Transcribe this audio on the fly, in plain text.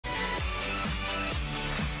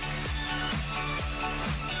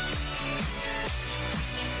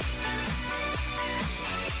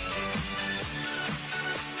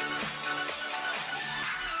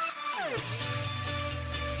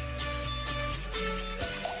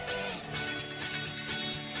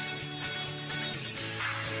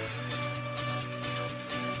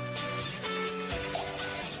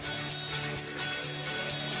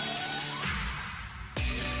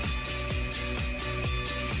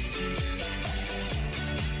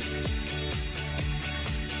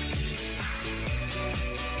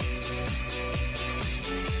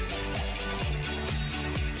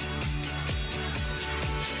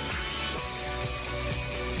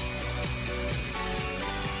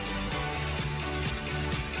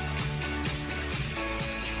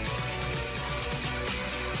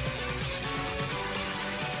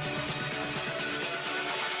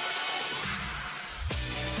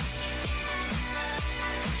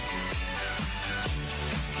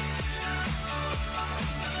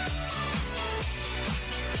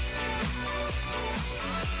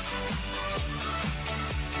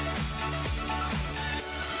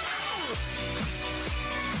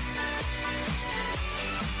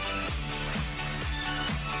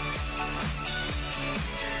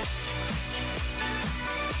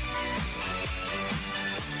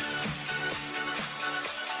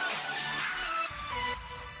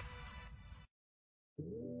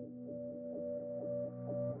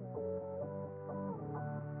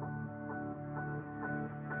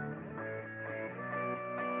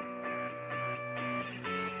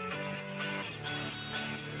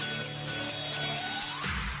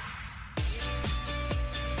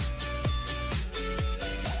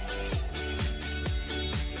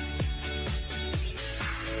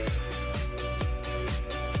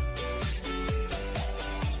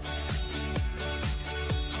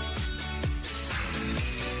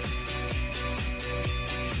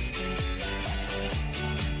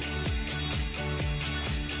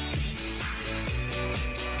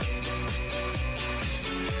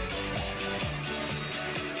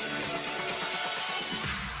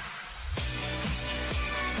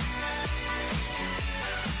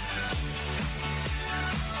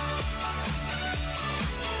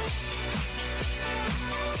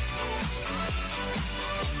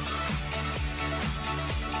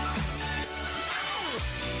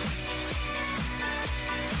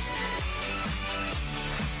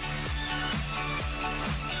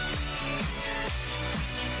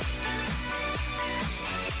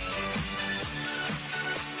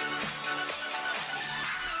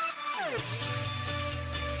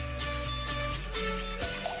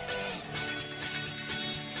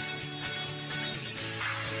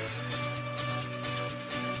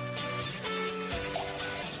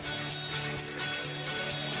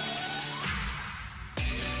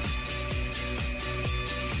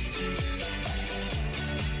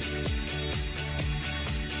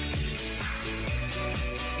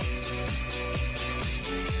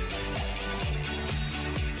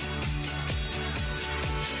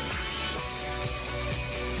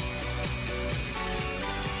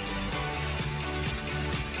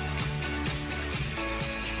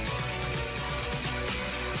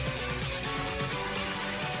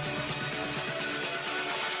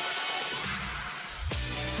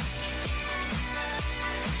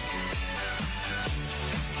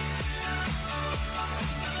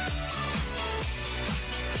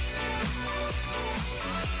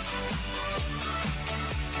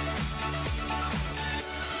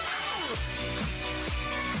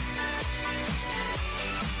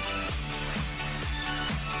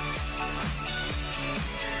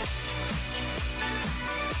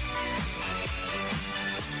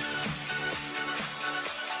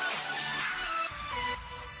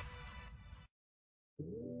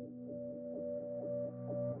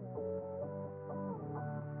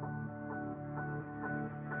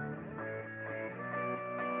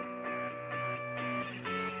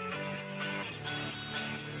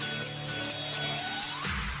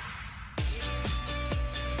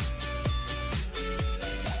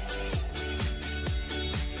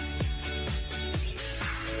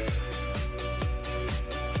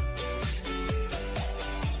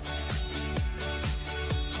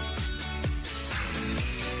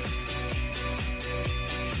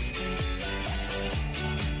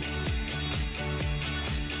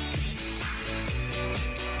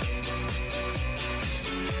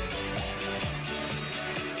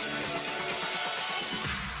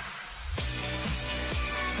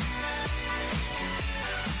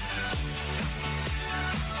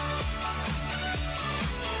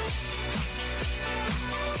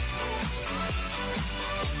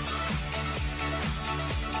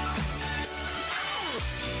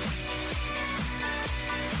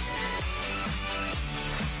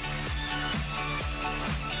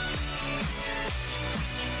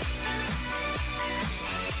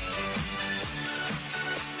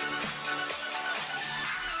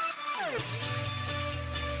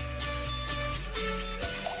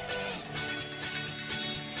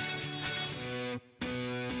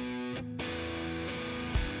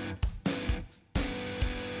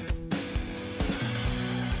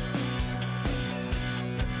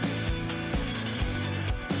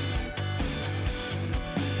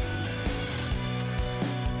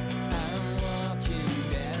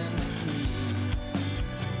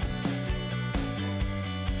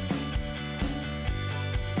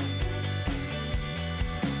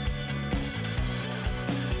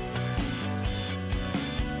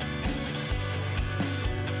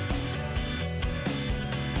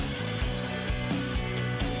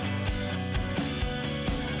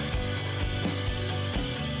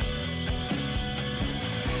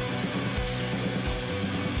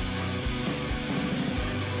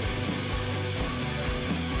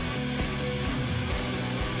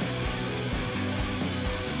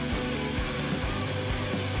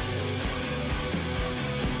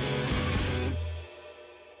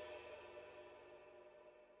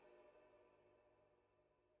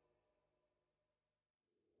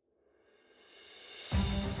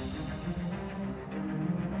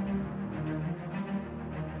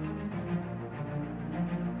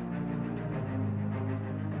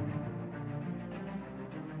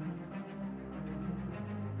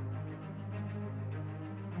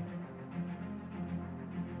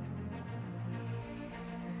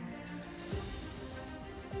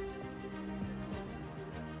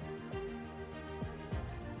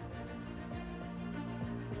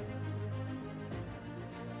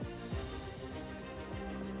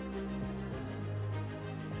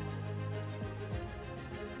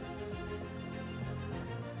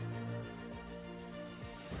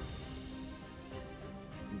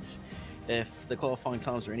If the qualifying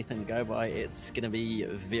times are anything to go by, it's going to be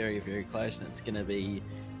very, very close, and it's going to be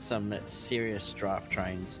some serious draft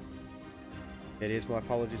trains. It is. My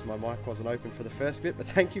apologies, my mic wasn't open for the first bit, but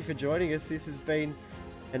thank you for joining us. This has been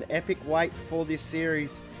an epic wait for this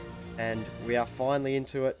series, and we are finally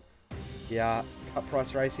into it. We are Cut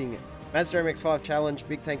Price Racing Mazda MX5 Challenge.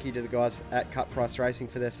 Big thank you to the guys at Cut Price Racing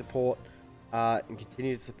for their support and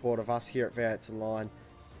continued support of us here at Variants Online.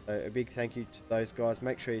 So a big thank you to those guys.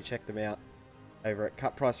 Make sure you check them out over at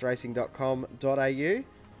cutpriceracing.com.au.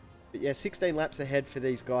 But yeah, 16 laps ahead for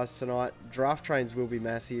these guys tonight. Draft trains will be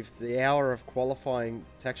massive. The hour of qualifying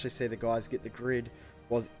to actually see the guys get the grid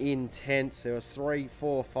was intense. There was 3,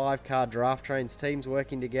 4, 5 car draft trains, teams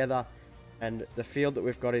working together, and the field that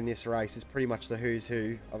we've got in this race is pretty much the who's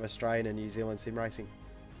who of Australian and New Zealand sim racing.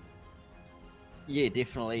 Yeah,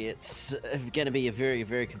 definitely. It's going to be a very,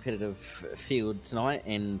 very competitive field tonight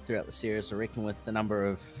and throughout the series, I reckon, with a number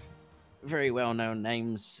of very well-known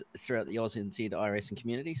names throughout the Oz and Z iRacing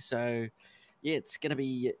community. So, yeah, it's going to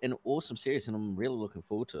be an awesome series, and I'm really looking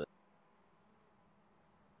forward to it.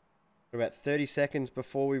 About 30 seconds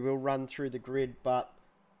before we will run through the grid, but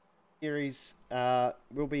series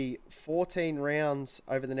will be 14 rounds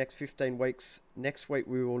over the next 15 weeks. Next week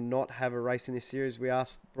we will not have a race in this series. We are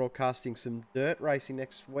broadcasting some dirt racing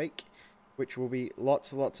next week, which will be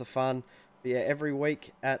lots and lots of fun. But yeah, every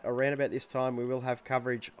week at around about this time we will have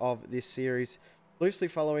coverage of this series. loosely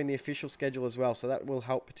following the official schedule as well, so that will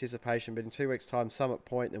help participation. But in 2 weeks' time, Summit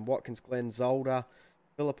Point, then Watkins Glen, Zolder,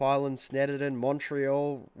 Phillip Island, Snedden,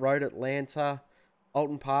 Montreal, Road Atlanta,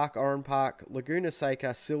 Alton Park, Oran Park, Laguna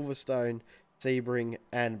Seca, Silverstone, Sebring,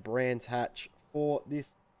 and Brands Hatch for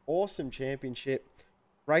this awesome championship.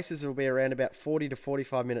 Races will be around about 40 to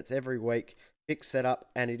 45 minutes every week, fixed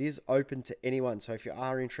setup, and it is open to anyone. So if you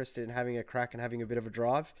are interested in having a crack and having a bit of a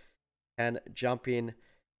drive, can jump in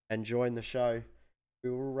and join the show.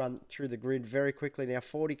 We will run through the grid very quickly now.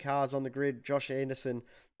 40 cars on the grid. Josh Anderson,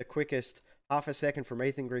 the quickest, half a second from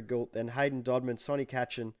Ethan Griggoult, then Hayden Dodman, Sonny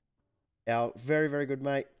Catchin, our very, very good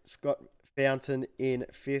mate, Scott Fountain in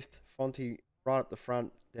 5th, Fonty right up the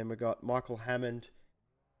front. Then we've got Michael Hammond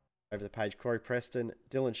over the page, Corey Preston,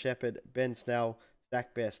 Dylan Shepherd, Ben Snell,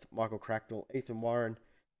 Zach Best, Michael Cracknell, Ethan Warren,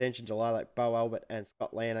 Denton Jalilak, Bo Albert, and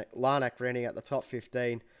Scott Larnack running at the top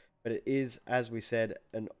 15. But it is, as we said,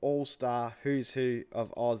 an all-star who's who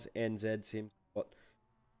of Oz NZ Sim Sport.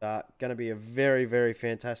 Going to be a very, very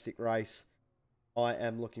fantastic race. I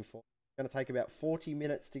am looking forward. It's going to take about 40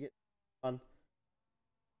 minutes to get done.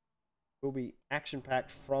 Will be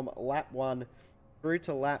action-packed from lap 1 through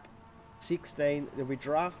to lap 16. There'll be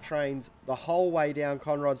draft trains the whole way down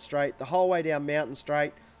Conrod Straight, the whole way down Mountain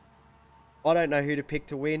Straight. I don't know who to pick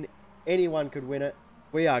to win. Anyone could win it.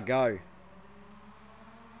 We are go.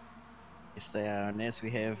 Yes, they are. And as we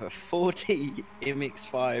have 40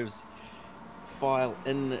 MX5s file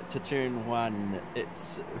into turn 1,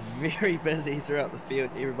 it's very busy throughout the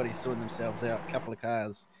field. Everybody's sorting themselves out. A couple of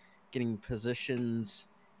cars getting positions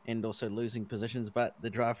and also losing positions, but the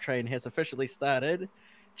draft train has officially started.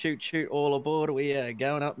 Shoot, shoot, all aboard. We are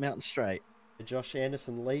going up Mountain Straight. Josh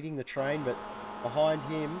Anderson leading the train, but behind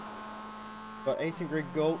him, got Ethan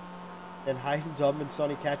Griggoult, then Hayden Dodman,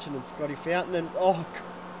 Sonny Catchin, and Scotty Fountain. And oh,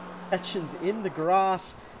 Catchin's in the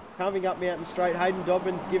grass coming up Mountain Straight. Hayden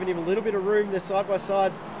Dodman's giving him a little bit of room. They're side by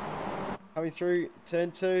side coming through turn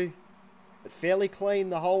 2, but fairly clean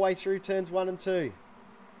the whole way through turns 1 and 2.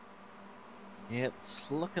 Yeah, it's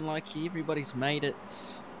looking like everybody's made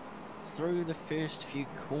it through the first few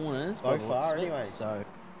corners. So far, anyway. So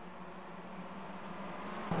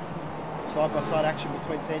side by side action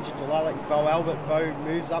between Sanjay Jalilak and Bo Albert. Bo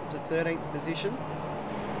moves up to 13th position.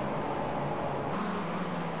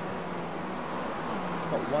 It's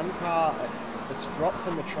got one car that's dropped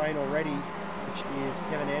from the train already, which is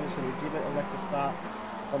Kevin Anderson, who didn't elect to start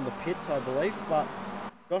on the pits, I believe. But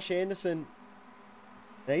Josh Anderson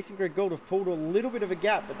and Ethan Griggoult have pulled a little bit of a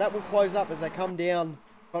gap, but that will close up as they come down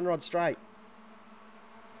Conrod Straight.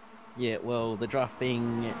 Yeah, well, the draft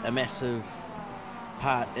being a massive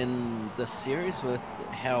part in this series with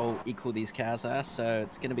how equal these cars are, so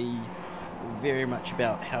it's going to be very much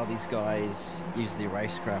about how these guys use their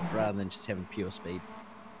racecraft rather than just having pure speed.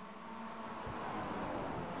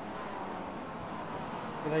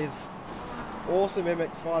 These awesome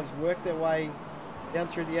MX5s work their way down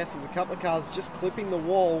through the S's. A couple of cars just clipping the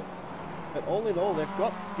wall, but all in all, they've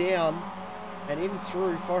got down and in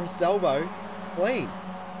through Forest Elbow clean.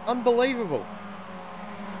 Unbelievable.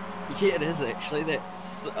 Yeah, it is actually.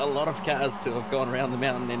 That's a lot of cars to have gone around the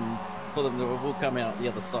mountain, and for them to have all come out the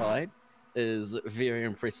other side is very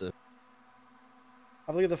impressive.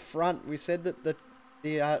 Have a look at the front. We said that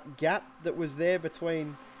the gap that was there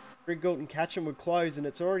between Griggoult and Catchin would close, and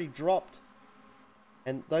it's already dropped.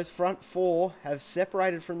 And those front 4 have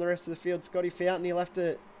separated from the rest of the field. Scotty Fountain, he'll have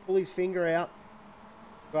to pull his finger out.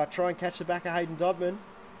 Try and catch the back of Hayden Dodman.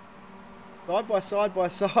 Side by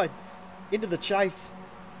side, into the chase.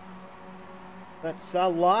 That's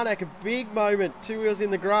Larnack, a big moment. 2 wheels in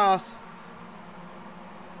the grass.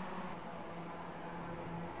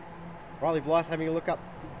 Riley Blythe having a look up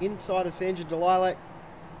the inside of Sanjay Jalilak.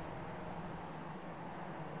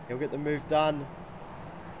 He'll get the move done.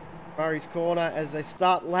 Murray's corner as they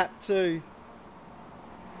start lap 2.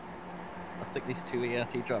 I think these two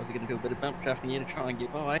ERT drivers are going to do a bit of bump drafting here to try and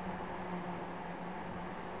get by.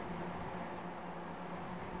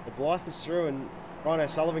 The Blythe is through and Rhino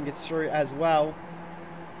Sullivan gets through as well.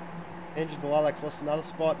 Andrew Delalak's lost another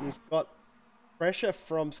spot, and he's got pressure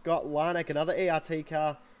from Scott Larnack, another ERT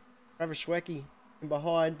car. Travis Schwecke in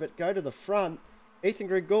behind, but go to the front. Ethan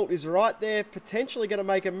Griggoult is right there, potentially going to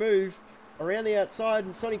make a move around the outside,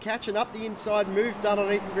 and Sonny Catchin up the inside. Move done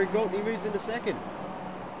on Ethan Griggoult, and he moves into second.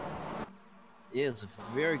 Yeah, it's a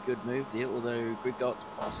very good move there, although Griggoult's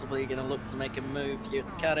possibly going to look to make a move here at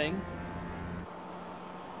the cutting.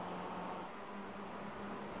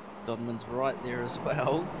 Dodman's right there as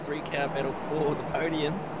well. 3-car battle for the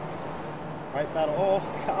podium. Great battle.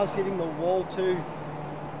 Oh, cars hitting the wall too.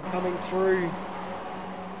 Coming through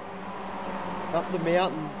up the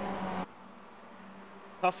mountain.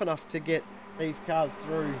 tough enough to get these cars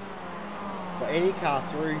through, or any car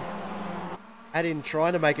through. Add in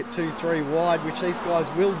trying to make it 2-3 wide, which these guys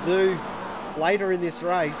will do later in this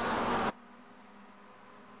race.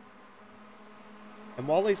 And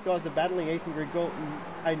while these guys are battling, Ethan Grigorton,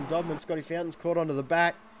 Hayden Dodman, Scotty Fountain's caught onto the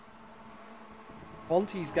back.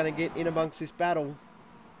 Fonty's going to get in amongst this battle.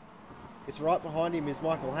 It's right behind him is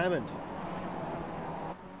Michael Hammond.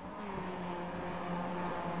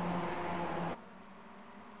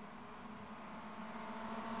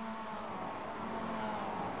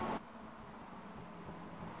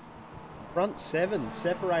 Front 7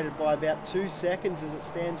 separated by about 2 seconds as it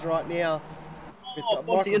stands right now. Oh,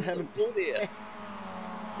 Michael Hammond. There.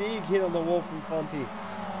 Big hit on the wall from Fonty.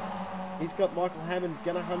 He's got Michael Hammond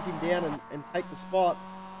going to hunt him down and take the spot.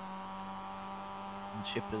 And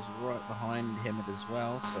Chip is right behind Hammond as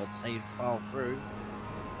well, so I'd say he'd file through.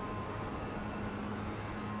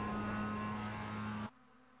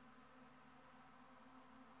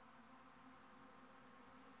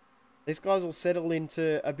 These guys will settle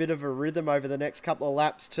into a bit of a rhythm over the next couple of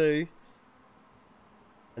laps too.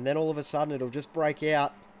 And then all of a sudden it'll just break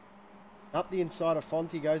out. Up the inside of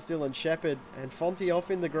Fonty goes Dylan Shepherd. And Fonty off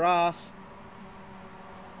in the grass.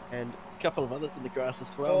 And a couple of others in the grass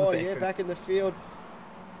as well. Oh yeah, back in the field.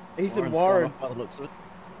 Ethan Warren. By the looks of it.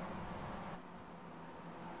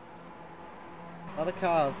 Another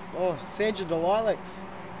car. Oh, Sandra Delilex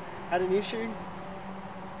had an issue.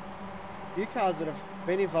 A few cars that have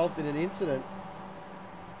been involved in an incident.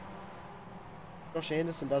 Josh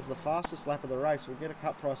Anderson does the fastest lap of the race. We'll get a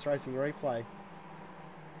Cut Price Racing replay.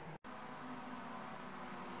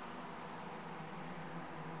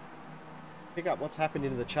 Pick up what's happened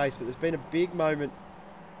into the chase, but there's been a big moment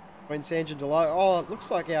when Sandra Delo. Oh, it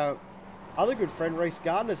looks like our other good friend Reese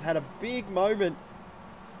Gardner's had a big moment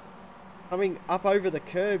coming up over the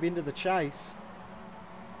curb into the chase.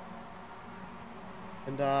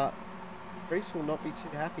 And Reese will not be too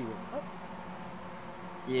happy with that.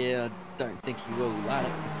 Yeah, I don't think he will.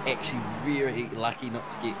 Larnick was actually very lucky not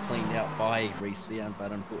to get cleaned out by Reese there,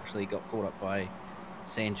 but unfortunately got caught up by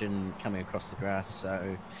Sanjin coming across the grass.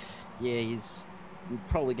 So, yeah, he's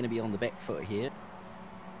probably going to be on the back foot here.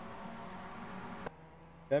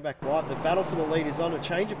 Go back wide. The battle for the lead is on. A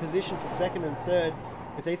change of position for second and third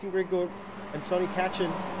with Ethan Griggood and Sonny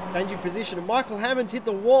Catchin changing position. And Michael Hammond's hit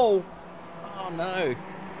the wall. Oh, no.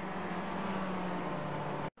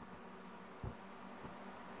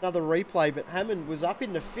 Another replay, but Hammond was up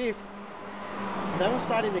into fifth. And they were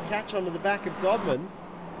starting to catch onto the back of Dodman.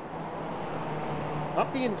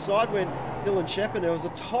 Up the inside went Dylan Shepherd. There was a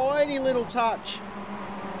tiny little touch.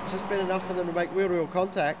 It's just been enough for them to make wheel-to-wheel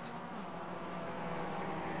contact.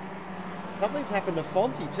 Something's happened to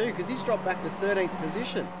Fonty too, because he's dropped back to 13th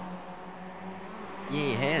position. Yeah,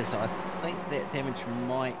 he has. I think that damage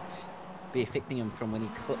might be affecting him from when he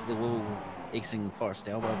clipped the wall exiting Forest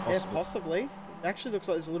Elbow, possibly. Yeah, possibly. It actually looks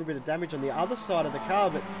like there's a little bit of damage on the other side of the car,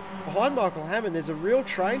 but behind Michael Hammond, there's a real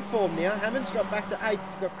train form now. Hammond's dropped back to 8th.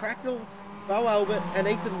 He's got Cracknell, Bo Albert, and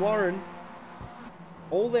Ethan Warren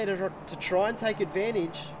all there to try and take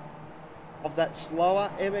advantage of that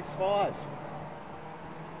slower MX5.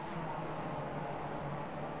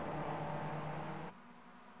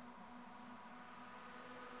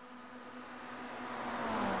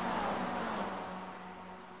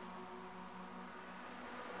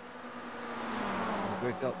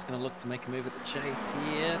 Greg Galt's going to look to make a move at the chase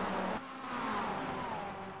here.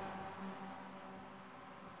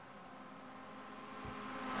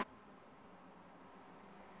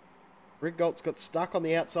 Rick Galt's got stuck on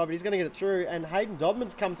the outside, but he's going to get it through. And Hayden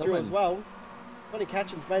Dodman's come through as well. Johnny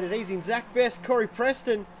Catchin's made it easy. And Zach Best, Corey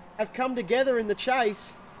Preston have come together in the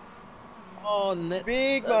chase. Oh, and that's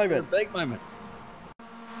big moment. A big moment.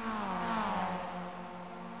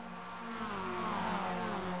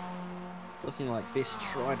 It's looking like Best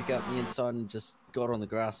tried to go up the inside and just got on the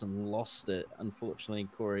grass and lost it. Unfortunately,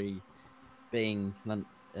 Corey being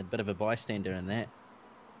a bit of a bystander in that.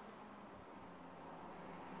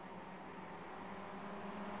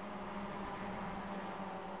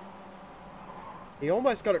 He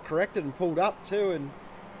almost got it corrected and pulled up too, and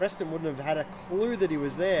Preston wouldn't have had a clue that he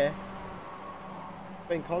was there.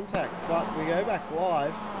 Been contact, but we go back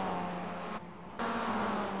live.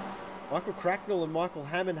 Michael Cracknell and Michael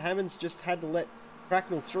Hammond. Hammond's just had to let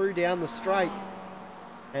Cracknell through down the straight.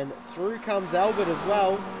 And through comes Albert as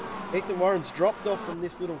well. Ethan Warren's dropped off from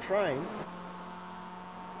this little train.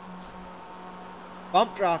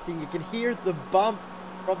 Bump drafting, you can hear the bump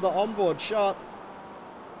from the onboard shot.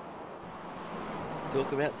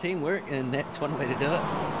 Talk about teamwork, and that's one way to do it.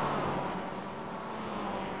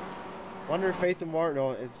 Wonder if Ethan Warren,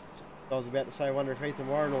 or is I was about to say, I wonder if Ethan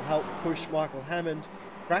Warren will help push Michael Hammond.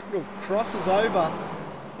 Bracknell crosses over.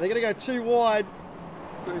 They're going to go too wide.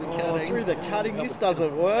 Through the cutting. Through the cutting. This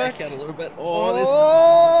doesn't work. Back out a little bit.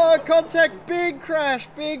 Contact. Big crash.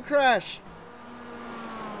 Big crash.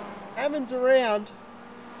 Hammond's around.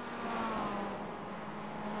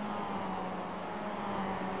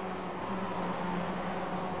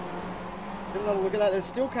 Get another look at that. There's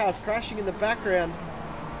still cars crashing in the background.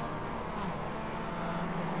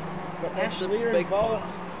 Got Ash Lear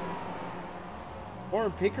involved.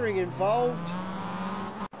 Warren Pickering involved.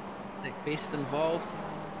 Nick Best involved.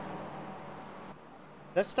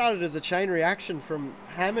 That started as a chain reaction from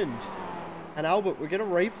Hammond and Albert. We're going to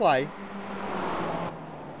replay.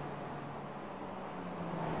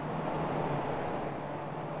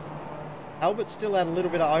 Albert still had a little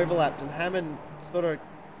bit of overlap, and Hammond sort of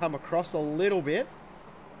come across a little bit.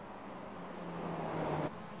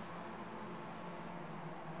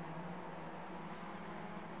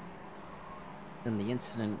 Then the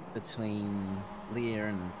incident between Lear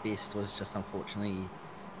and Best was just unfortunately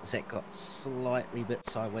Zach got slightly bit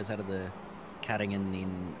sideways out of the cutting and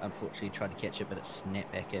then unfortunately tried to catch it, but it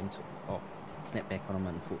snapped back on him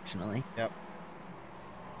unfortunately. Yep.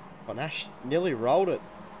 But Nash nearly rolled it.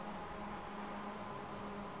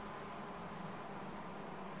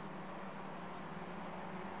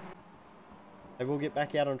 They will get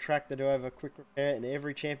back out on track. They do have a quick repair, and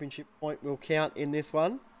every championship point will count in this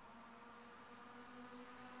one.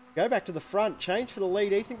 Go back to the front, change for the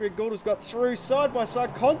lead. Ethan Griggould got through,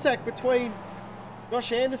 side-by-side contact between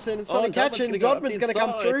Josh Anderson and Sonny Catchin. Dodman's going to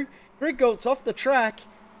come through. Griggould's off the track.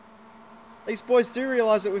 These boys do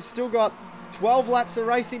realise that we've still got 12 laps of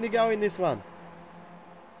racing to go in this one.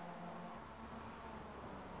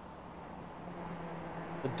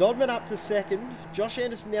 The Dodman up to second. Josh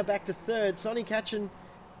Anderson now back to third. Sonny Catchin,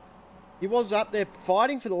 he was up there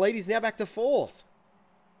fighting for the lead. He's now back to fourth.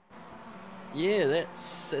 Yeah,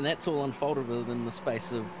 that's all unfolded within the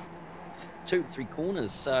space of 2 to 3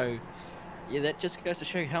 corners. So, yeah, that just goes to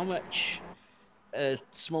show how much a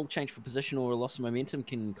small change for position or a loss of momentum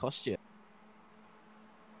can cost you.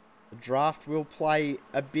 The draft will play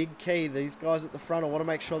a big key. These guys at the front, I want to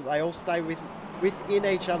make sure that they all stay within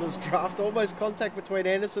each other's draft. Almost contact between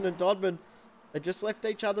Anderson and Dodman. They just left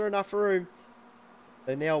each other enough room.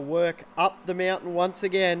 They now work up the mountain once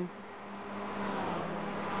again.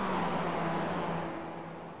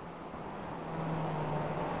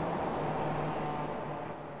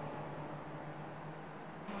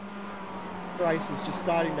 Race is just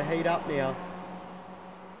starting to heat up now.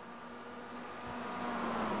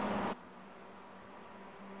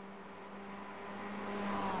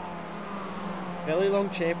 Fairly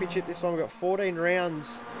long championship this one. We've got 14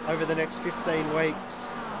 rounds over the next 15 weeks.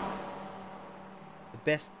 The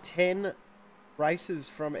best 10 races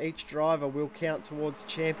from each driver will count towards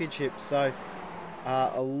championship. So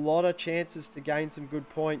a lot of chances to gain some good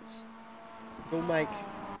points. Will make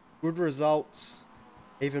good results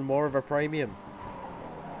even more of a premium.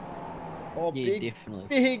 Oh, yeah, big, definitely.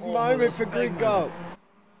 Big moment for Griggould.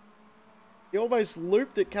 He almost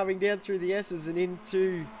looped it coming down through the S's and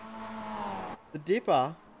into the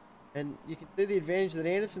dipper. And you can see the advantage that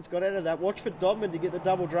Anderson's got out of that. Watch for Dodman to get the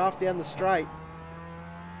double draft down the straight.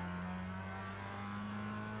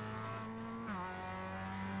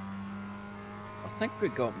 I think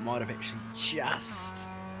Griggould might have actually just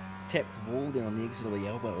tapped the wall there on the exit of the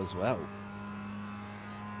elbow as well.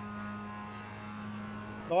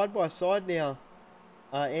 Side by side now,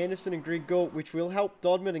 Anderson and Griggould, which will help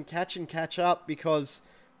Dodman and Catchin catch up because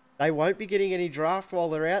they won't be getting any draft while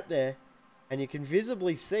they're out there. And you can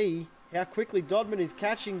visibly see how quickly Dodman is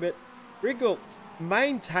catching, but Griggould's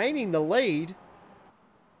maintaining the lead.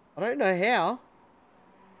 I don't know how.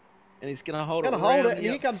 And he's going to hold it. And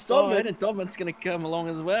here comes Dodman. And Dodman's going to come along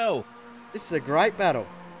as well. This is a great battle.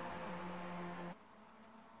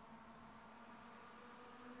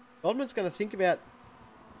 Dodman's going to think about...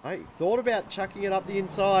 He thought about chucking it up the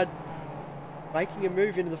inside, making a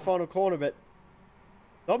move into the final corner, but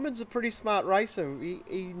Dodman's a pretty smart racer.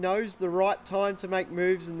 He knows the right time to make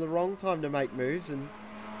moves and the wrong time to make moves, and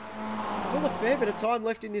still a fair bit of time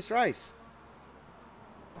left in this race.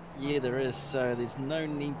 Yeah, there is, so there's no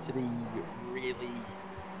need to be really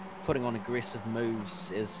putting on aggressive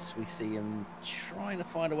moves as we see him trying to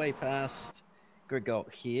find a way past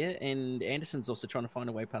Griggould here, and Anderson's also trying to find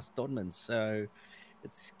a way past Dodman, so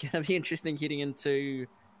it's going to be interesting heading into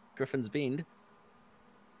Griffin's Bend.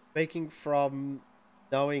 Speaking from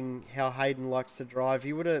knowing how Hayden likes to drive,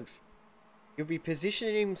 he'll be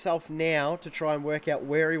positioning himself now to try and work out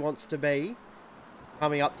where he wants to be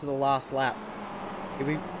coming up to the last lap.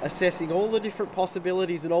 He'll be assessing all the different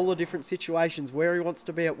possibilities and all the different situations, where he wants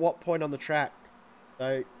to be at what point on the track.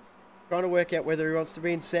 So trying to work out whether he wants to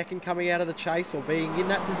be in second coming out of the chase, or being in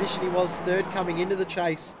that position he was third coming into the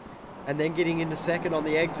chase, and then getting into second on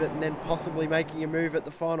the exit, and then possibly making a move at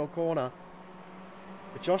the final corner.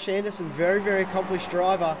 But Josh Anderson, very, very accomplished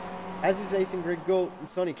driver, as is Ethan Griggoult and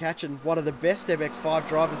Sonny Catchin, one of the best MX5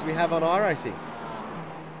 drivers we have on iRacing.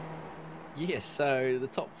 Yes, so the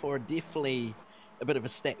top four are definitely a bit of a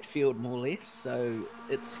stacked field, more or less. So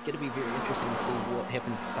it's going to be very interesting to see what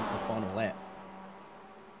happens to come to the final lap.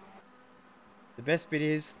 The best bit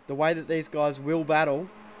is, the way that these guys will battle,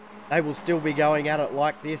 they will still be going at it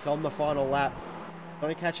like this on the final lap.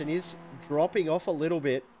 Sonny Catchin is dropping off a little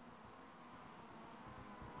bit.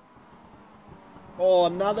 Oh,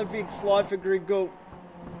 another big slide for Griggoult.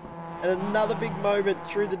 And another big moment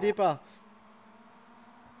through the dipper.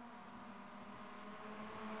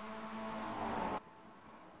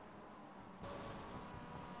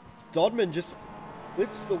 Dodman just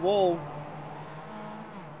flips the wall.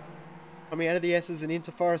 Coming out of the S's and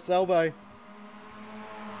into Forest Elbow.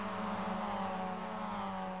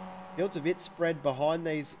 Field's a bit spread behind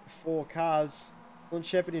these four cars. Dylan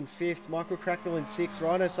Shepherd in 5th, Michael Cracknell in 6th,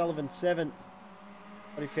 Ryan O'Sullivan 7th,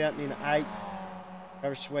 Scotty Fountain in 8th,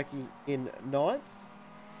 Travis Schwecke in 9th,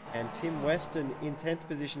 and Tim Weston in 10th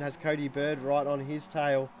position has Cody Bird right on his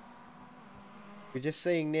tail. We're just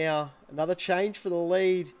seeing now another change for the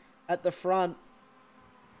lead at the front.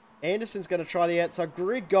 Anderson's going to try the outside.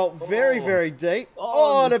 Griggoult very, very deep.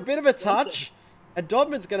 Oh, and a bit of a touch. And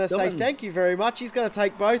Dodman's going to say thank you very much. He's going to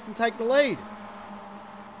take both and take the lead.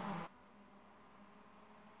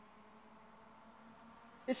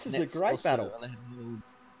 This is a great battle.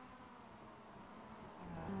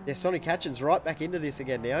 Yeah, Sonny Catchin's right back into this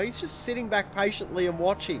again now. He's just sitting back patiently and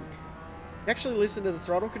watching. You actually listen to the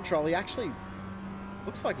throttle control. He actually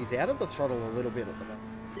looks like he's out of the throttle a little bit at the moment.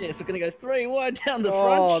 Yeah, so we're going to go 3 wide down the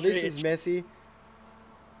front. Oh, this is messy.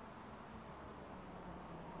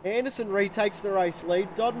 Anderson retakes the race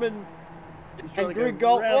lead. Dodman and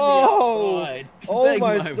Griggoult. Oh,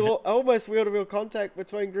 almost wheel-to-wheel contact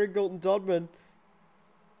between Griggoult and Dodman.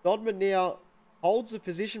 Dodman now holds the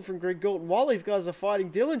position from Griggoult, and while these guys are fighting,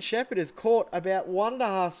 Dylan Shepherd has caught about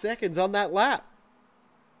 1.5 seconds on that lap.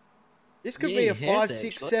 This could be a 5,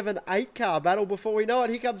 6, 7, 8 car battle before we know it.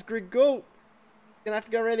 Here comes Griggoult. Going to have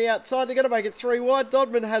to go around the outside. They're going to make it 3 wide.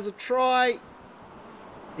 Dodman has a try.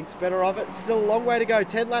 Thinks better of it. Still a long way to go.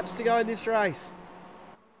 10 laps to go in this race.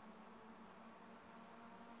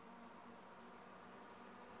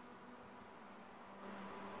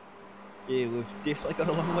 Yeah, we've definitely got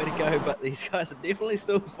a long way to go, but these guys are definitely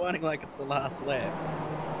still fighting like it's the last lap.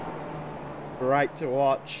 Great to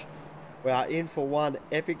watch. We are in for one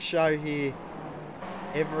epic show here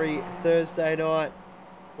every Thursday night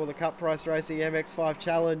for the Cup Price Racing MX5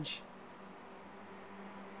 Challenge.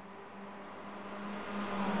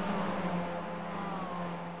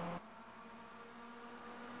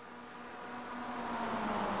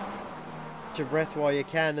 Catch your breath while you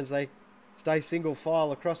can as they stay single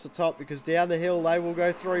file across the top, because down the hill they will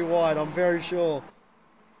go 3 wide, I'm very sure.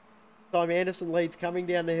 Time Anderson leads coming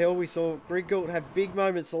down the hill. We saw Griggoult have big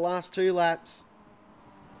moments the last 2 laps.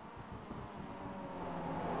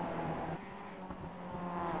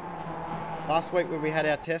 Last week when we had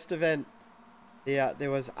our test event,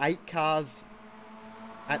 there was 8 cars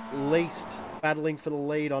at least battling for the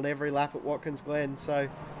lead on every lap at Watkins Glen. So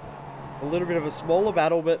a little bit of a smaller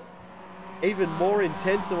battle, but even more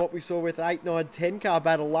intense than what we saw with 8, 9, 10 car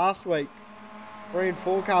battle last week. 3 and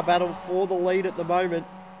 4 car battle for the lead at the moment,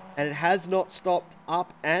 and it has not stopped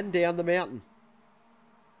up and down the mountain.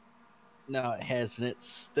 No, it hasn't. It's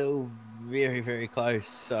still very, very close.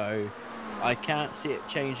 So I can't see it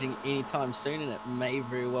changing anytime soon, and it may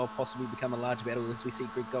very well possibly become a large battle as we see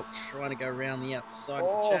Griggoult trying to go around the outside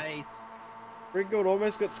of the chase. Griggoult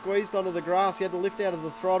almost got squeezed onto the grass. He had to lift out of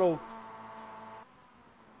the throttle.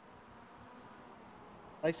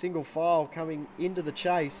 They single file coming into the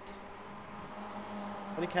chase.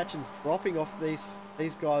 Sonny Catchin's dropping off these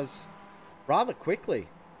guys rather quickly.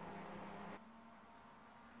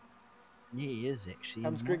 Yeah, he is actually.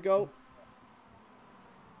 Comes Griggoult.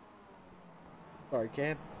 Sorry,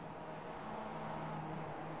 Cam.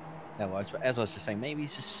 No worries, but as I was just saying, maybe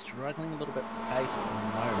he's just struggling a little bit for pace at the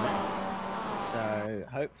moment. So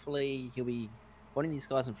hopefully he'll be wanting these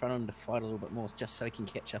guys in front of him to fight a little bit more, just so he can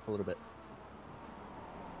catch up a little bit.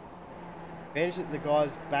 Advantage that the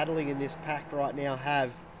guys battling in this pack right now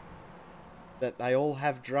have, that they all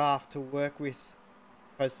have draft to work with.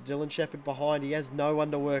 Opposed to Dylan Shepherd behind, he has no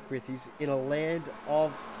one to work with. He's in a land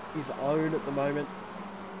of his own at the moment.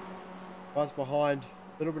 Guys behind,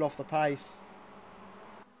 a little bit off the pace.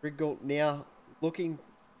 Griggold now looking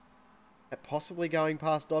at possibly going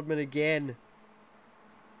past Dodman again.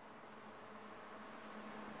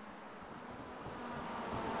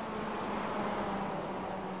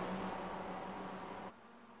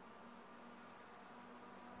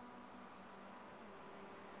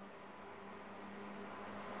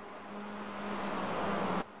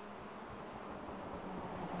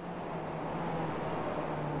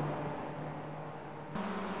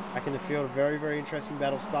 Back in the field, a very, very interesting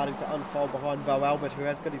battle starting to unfold behind Bo Albert, who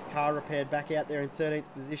has got his car repaired, back out there in 13th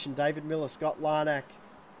position. David Miller, Scott Larnack.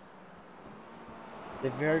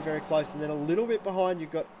 They're very, very close. And then a little bit behind,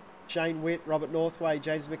 you've got Shane Witt, Robert Northway,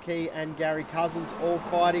 James McKee, and Gary Cousins all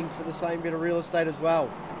fighting for the same bit of real estate as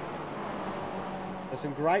well. There's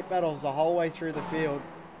some great battles the whole way through the field.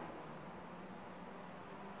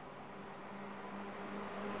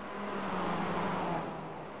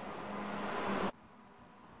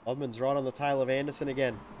 Odman's right on the tail of Anderson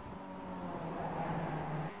again.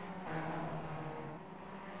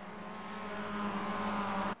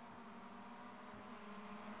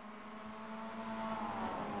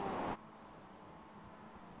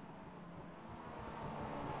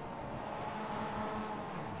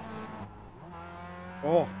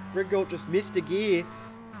 Oh, Griggold just missed a gear.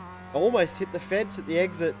 Almost hit the fence at the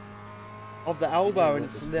exit of the elbow, and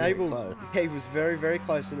it's enabled. Yeah, he was very, very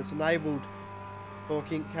close, and it's enabled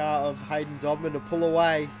talking car of Hayden Dodman to pull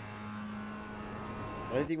away.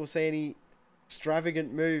 I don't think we'll see any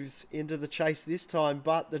extravagant moves into the chase this time,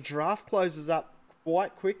 but the draft closes up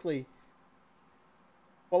quite quickly.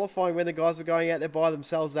 Qualifying when the guys were going out there by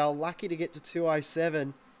themselves, they were lucky to get to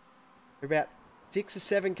 2:07. They're about 6 or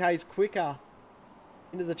 7 Ks quicker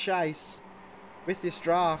into the chase with this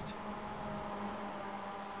draft.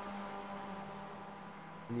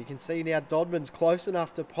 And you can see now Dodman's close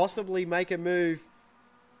enough to possibly make a move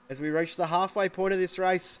as we reach the halfway point of this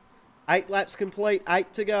race. 8 laps complete,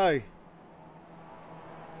 8 to go.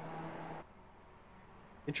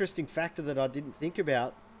 Interesting factor that I didn't think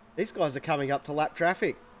about. These guys are coming up to lap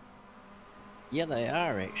traffic. Yeah, they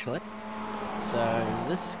are actually. So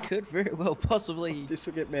this could very well possibly this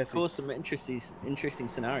will get messy. Cause some interesting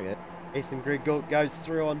scenario. Ethan Griggold goes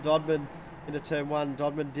through on Dodman into turn 1.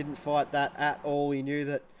 Dodman didn't fight that at all. He knew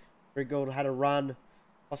that Griggold had a run,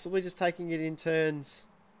 possibly just taking it in turns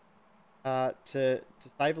to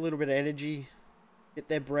save a little bit of energy, get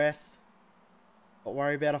their breath, not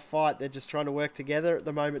worry about a fight. They're just trying to work together at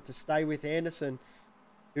the moment to stay with Anderson,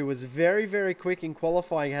 who was very, very quick in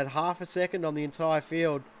qualifying, had half a second on the entire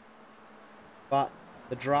field. But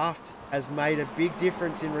the draft has made a big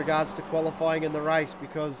difference in regards to qualifying in the race,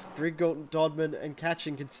 because Griggold, Dodman and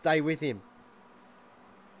Catchin can stay with him.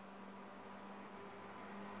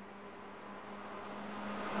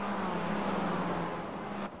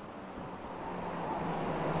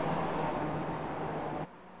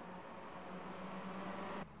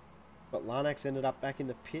 But Larnack's ended up back in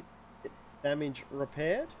the pit, damage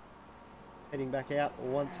repaired, heading back out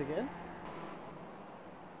once again.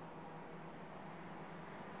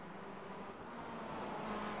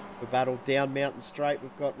 The battle down Mountain Straight.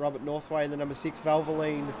 We've got Robert Northway in the number 6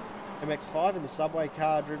 Valvoline MX5 in the subway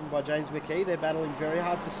car driven by James McKee. They're battling very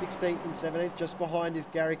hard for 16th and 17th. Just behind is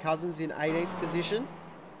Gary Cousins in 18th position.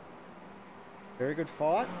 Very good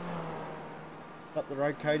fight. Up the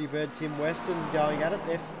road, Cody Bird, Tim Weston going at it.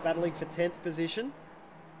 They're battling for 10th position.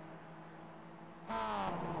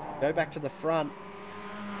 Go back to the front.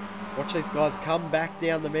 Watch these guys come back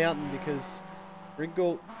down the mountain, because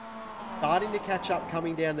Griggold starting to catch up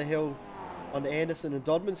coming down the hill on Anderson, and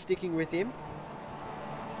Dodman sticking with him.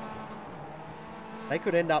 They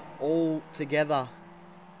could end up all together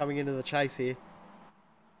coming into the chase here.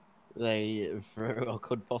 They very well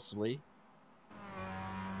could possibly.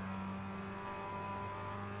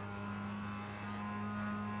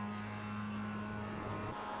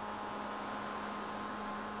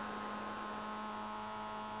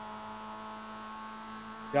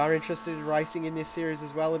 If you are interested in racing in this series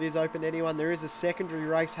as well, it is open to anyone. There is a secondary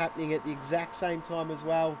race happening at the exact same time as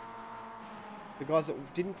well. The guys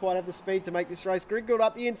that didn't quite have the speed to make this race. Griggold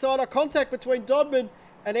up the inside. A contact between Dodman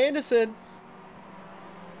and Anderson.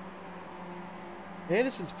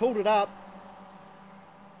 Anderson's pulled it up.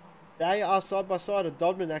 They are side by side, and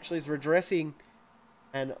Dodman actually is redressing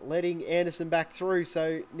and letting Anderson back through.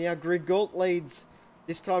 So now Griggold leads,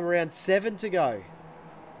 this time around 7 to go.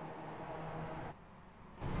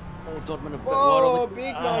 Oh, Dodman a bit wide on the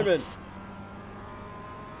big moment.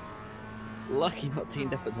 Lucky not to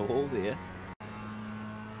end up at the wall there.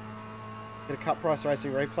 Get a cut price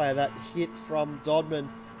racing replay of that hit from Dodman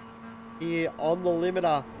here on the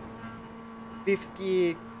limiter. Fifth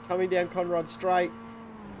gear coming down Conrod Straight.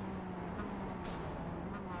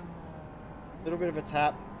 Little bit of a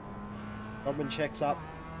tap. Rodman checks up.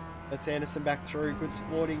 Lets Anderson back through. Good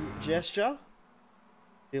sporting gesture.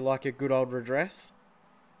 Feel like a good old redress.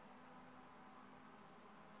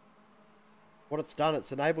 What it's done,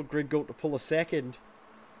 it's enabled Griggold to pull a second.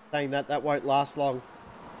 Saying that won't last long.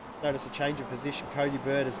 Notice a change of position. Cody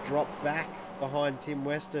Bird has dropped back behind Tim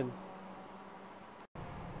Weston. I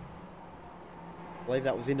believe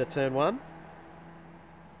that was into turn one.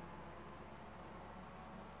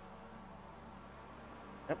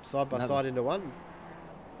 Yep, side by side into one.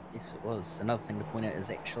 Yes, it was. Another thing to point out is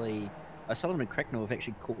actually Sullivan and Cracknell have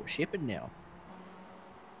actually caught Shepherd now.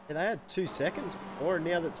 Yeah, they had 2 seconds before, and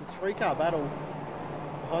now that's a 3-car battle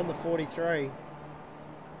behind the 43.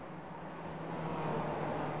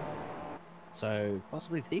 So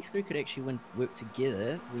possibly if these three could actually work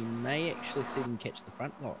together, we may actually see them catch the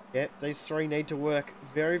front lot. Yep, these three need to work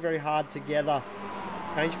very, very hard together.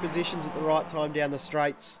 Change positions at the right time down the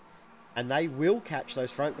straights. And they will catch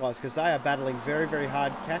those front guys because they are battling very, very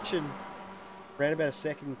hard. Catching around about a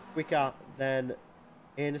second quicker than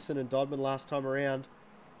Anderson and Dodman last time around.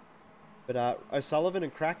 But O'Sullivan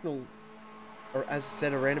and Cracknell are, as I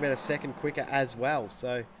said, around about a second quicker as well.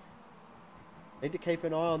 So need to keep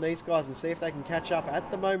an eye on these guys and see if they can catch up.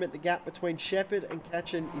 At the moment, the gap between Shepherd and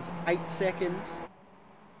Catchin is 8 seconds.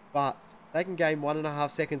 But they can gain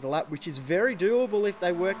 1.5 seconds a lap, which is very doable if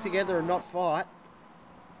they work together and not fight.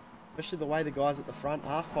 Especially the way the guys at the front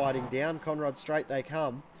are fighting down Conrod Straight they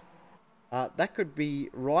come. That could be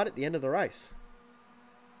right at the end of the race.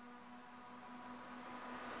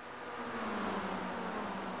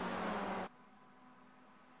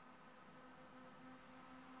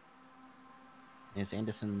 As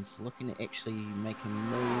Anderson's looking to actually make a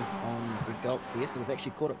move on Grigalt here, so they've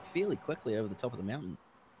actually caught up fairly quickly over the top of the mountain.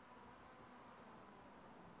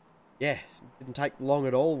 Yeah, didn't take long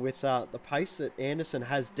at all with the pace that Anderson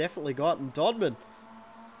has definitely got. And Dodman,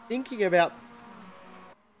 thinking about,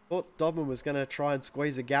 thought Dodman was going to try and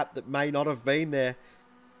squeeze a gap that may not have been there.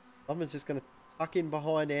 Dodman's just going to tuck in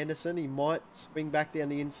behind Anderson. He might swing back down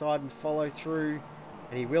the inside and follow through.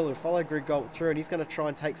 And he will. He'll follow Grigalt through. And he's going to try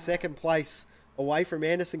and take second place away from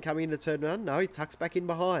Anderson coming into turn one. No, he tucks back in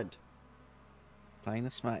behind. Playing the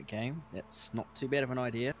smart game. That's not too bad of an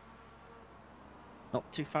idea. Not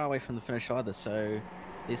too far away from the finish either, so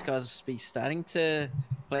these guys will be starting to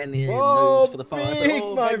plan their moves for the final.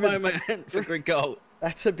 Big moment for Grigalt.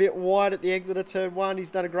 That's a bit wide at the exit of turn one. He's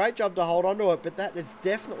done a great job to hold on to it, but that has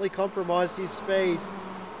definitely compromised his speed.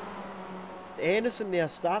 Anderson now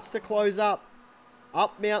starts to close up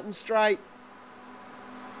Mountain Straight.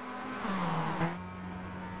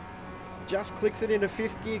 Just clicks it into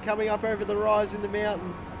fifth gear coming up over the rise in the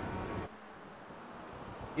mountain.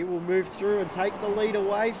 He will move through and take the lead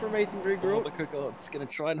away from Ethan Grigalt. Oh, Grigald's going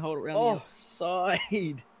to try and hold it around the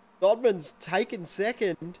outside. Dodman's taken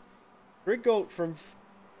second. Grigalt from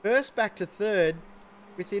first back to third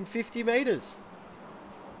within 50 metres.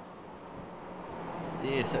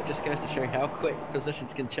 Yeah, so it just goes to show how quick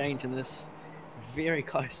positions can change in this very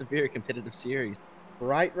close and very competitive series.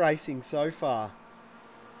 Great racing so far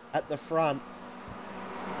at the front.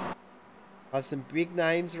 I have some big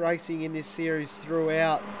names racing in this series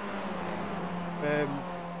throughout.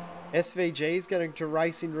 SVG is going to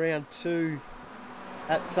race in round 2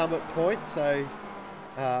 at Summit Point, so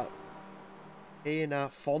he and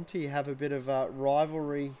Fonty have a bit of a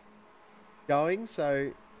rivalry going,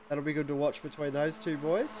 so that'll be good to watch between those two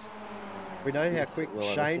boys. We know how quick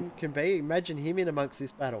Shane can be. Imagine him in amongst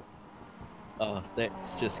this battle. Oh,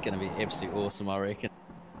 that's just going to be absolutely awesome, I reckon.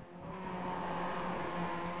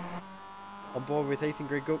 On board with Ethan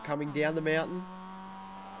Grigalt coming down the mountain.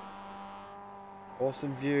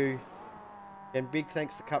 Awesome view. And big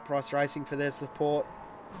thanks to Cut Price Racing for their support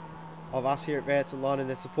of us here at Vance and Line and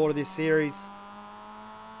their support of this series.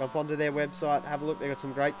 Jump onto their website, have a look. They've got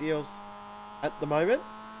some great deals at the moment.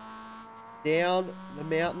 Down the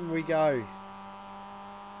mountain we go.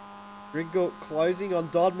 Grigalt closing on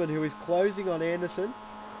Dodman, who is closing on Anderson.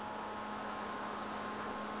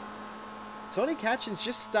 Sonny Catchin's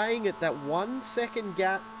just staying at that 1 second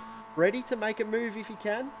gap, ready to make a move if he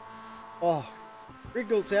can. Oh,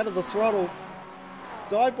 Grigalt's out of the throttle.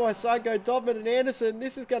 Side by side go Dodman and Anderson.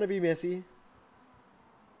 This is going to be messy.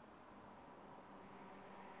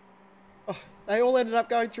 Oh, they all ended up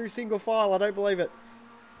going through single file. I don't believe it.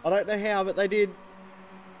 I don't know how, but they did.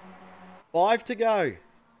 5 to go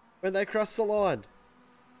when they crossed the line.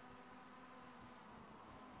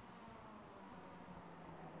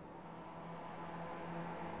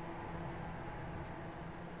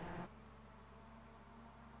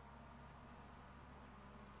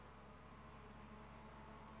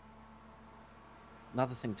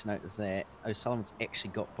 another thing to note is that O'Sullivan's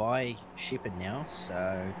actually got by Shepherd now,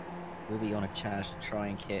 so we'll be on a charge to try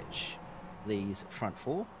and catch these front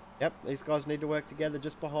four. Yep, these guys need to work together.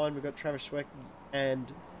 Just behind, we've got Travis Schweck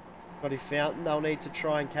and Scotty Fountain. They'll need to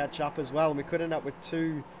try and catch up as well. And we could end up with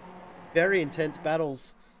two very intense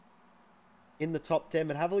battles in the top 10.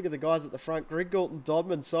 But have a look at the guys at the front. Griggoult and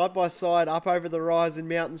Dodman side by side up over the rise in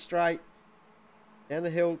Mountain Straight. Down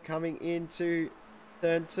the hill coming into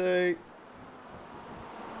turn 2.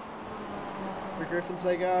 For Griffins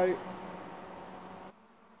they go.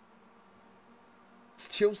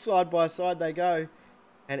 Still side by side they go.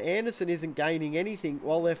 And Anderson isn't gaining anything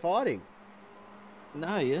while they're fighting.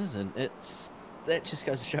 No, he isn't. That just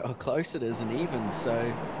goes to show how close it is and even. So,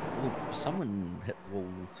 well, someone hit the wall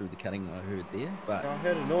through the cutting I heard there. But I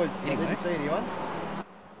heard a noise, but anyway. I didn't see anyone.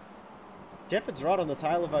 Shepherd's right on the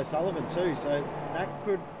tail of O'Sullivan too, so that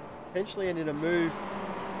could potentially end in a move.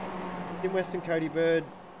 Tim West and Cody Bird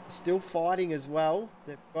still fighting as well.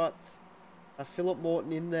 They've got Philip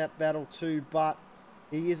Morton in that battle too, but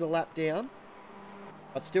he is a lap down.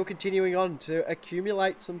 But still continuing on to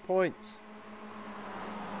accumulate some points.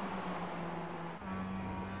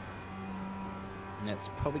 And that's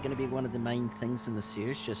probably going to be one of the main things in the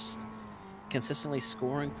series, just consistently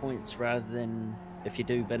scoring points rather than, if you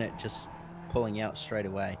do bin it, just pulling out straight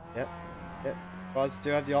away. Yep. Guys do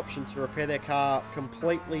have the option to repair their car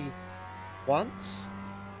completely once.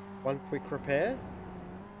 One quick repair.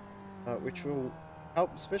 Which will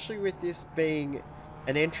help, especially with this being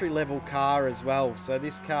an entry-level car as well. So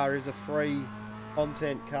this car is a free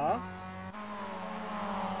content car.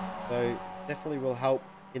 So definitely will help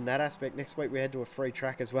in that aspect. Next week we head to a free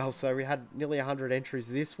track as well. So we had nearly 100 entries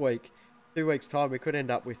this week. 2 weeks time we could end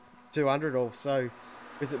up with 200 or so.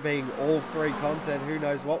 With it being all free content, who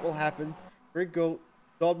knows what will happen. Griggoult,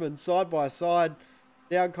 Dodman side by side.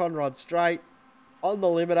 Down Conrod straight. On the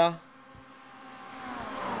limiter.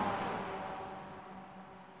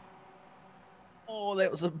 Oh,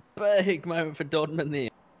 that was a big moment for Dodman there.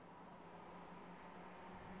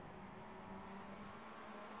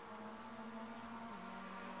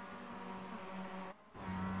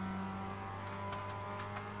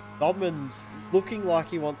 Dodman's looking like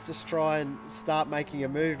he wants to try and start making a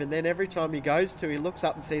move, and then every time he goes to, he looks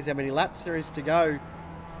up and sees how many laps there is to go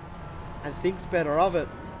and thinks better of it.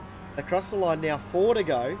 Across the line now, 4 to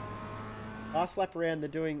go. Last lap around, they're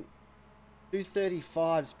doing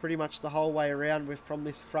 2:35s pretty much the whole way around with from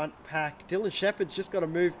this front pack. Dylan Shepherd's just got a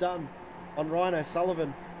move done on Ryan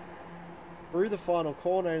O'Sullivan through the final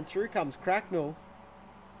corner, and through comes Cracknell.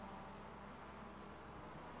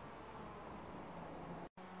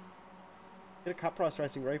 Get a Cut Price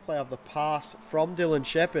Racing replay of the pass from Dylan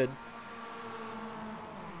Shepherd.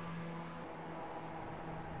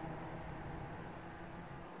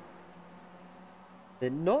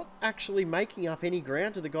 They're not actually making up any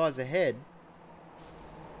ground to the guys ahead.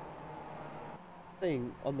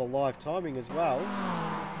 Thing on the live timing as well.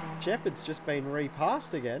 Shepherd's just been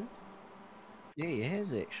repassed again. Yeah, he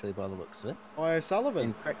has actually, by the looks of it. By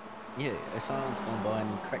O'Sullivan. And O'Sullivan's gone by,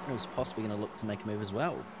 and Cracknell's possibly going to look to make a move as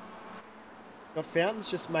well. Now Fountain's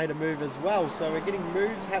just made a move as well, so we're getting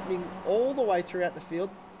moves happening all the way throughout the field.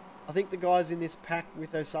 I think the guys in this pack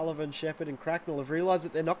with O'Sullivan, Shepherd and Cracknell have realised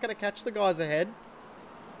that they're not going to catch the guys ahead.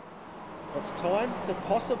 It's time to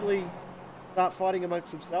possibly start fighting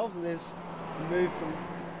amongst themselves, and there's a move from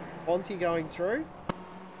Bonte going through.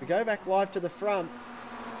 We go back live to the front.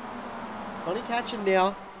 Connie Catchin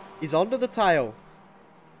now is onto the tail.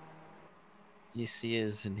 Yes, he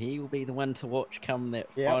is, and he will be the one to watch come that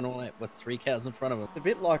final lap with 3 cars in front of him. It's a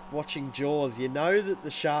bit like watching Jaws. You know that the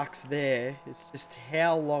shark's there. It's just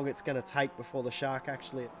how long it's going to take before the shark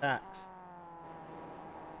actually attacks.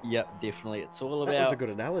 Yep, definitely. It's all about... That was a good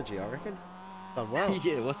analogy, I reckon. Done well.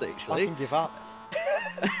 Yeah, it was actually. I can give up.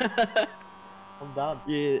 I'm done.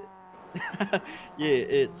 Yeah. Yeah,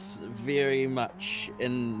 it's very much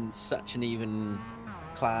in such an even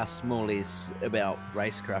class, more or less, about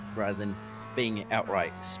racecraft rather than being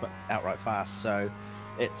outright fast. So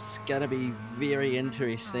it's going to be very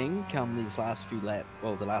interesting come these last few laps,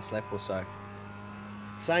 well, the last lap or so.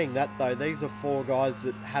 Saying that though, these are 4 guys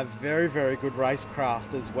that have very, very good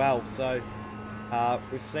racecraft as well. So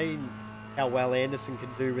we've seen how well Anderson can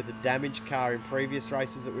do with a damaged car in previous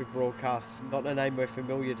races that we've broadcast. Not a name we're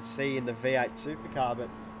familiar to see in the V8 supercar, but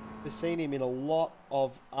we've seen him in a lot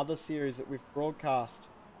of other series that we've broadcast.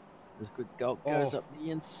 This good Galt goes up the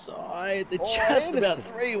inside. They're just Anderson. about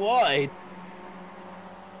 3 wide.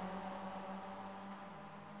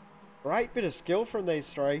 Great bit of skill from these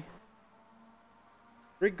 3.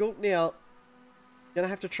 Griggoult now going to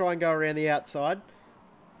have to try and go around the outside.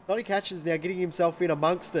 Sonny Catcher's now getting himself in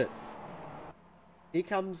amongst it. Here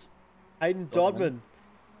comes Hayden Dodman.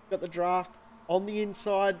 Got the draft on the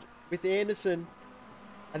inside with Anderson.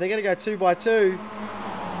 And they're going to go 2 by 2.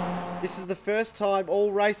 This is the first time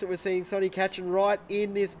all race that we're seeing Sonny Catcher right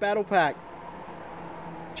in this battle pack.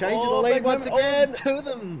 Changing the lead once again. Two of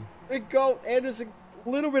them. Big goal. Anderson, a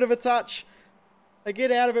little bit of a touch. They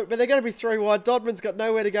get out of it, but they're going to be 3 wide. Dodman's got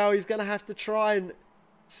nowhere to go. He's going to have to try and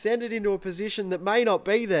send it into a position that may not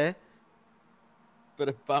be there. Bit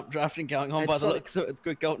of bump drafting going on by the looks of it.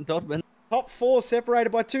 Good Golden Dodman. Top 4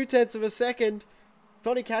 separated by 0.2 of a second.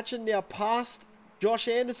 Sonny Catcher now past Josh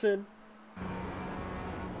Anderson.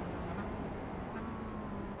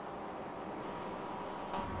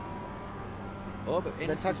 Oh, but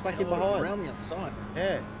they touch back in behind. Around the outside.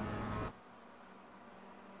 Yeah.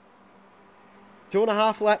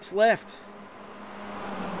 2.5 laps left.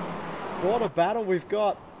 What a battle we've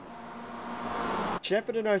got.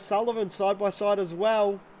 Shepherd and O'Sullivan side by side as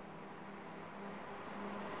well.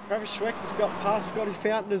 Travis Schweck has got past Scotty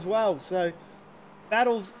Fountain as well. So,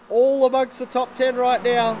 battles all amongst the top 10 right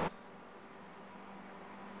now.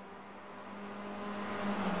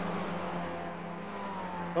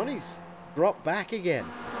 Sonny's dropped back again.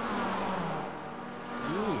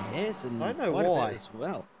 Yes, and I don't know why as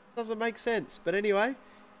well. Doesn't make sense, but anyway,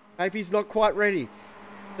 maybe he's not quite ready.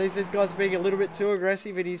 These guys are being a little bit too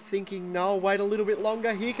aggressive, and he's thinking, no, I'll wait a little bit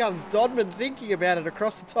longer. Here comes Dodman thinking about it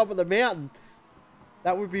across the top of the mountain.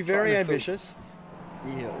 That would be very ambitious.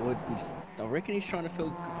 Yeah, it would. I reckon he's trying to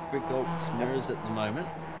fill Greg Galt's mirrors at the moment.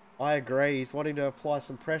 I agree. He's wanting to apply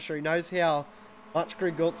some pressure. He knows how much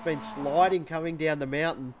Greg Galt's been sliding coming down the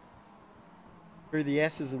mountain through the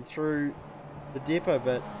S's and through the dipper,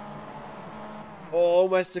 but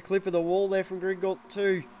almost a clip of the wall there from Greg Galt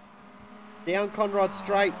too. Down Conrad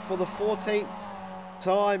Straight for the 14th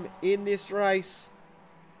time in this race.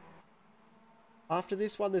 After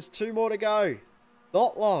this one, there's 2 more to go.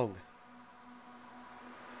 Not long.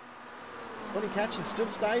 Sonny Catcher's still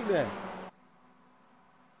staying there.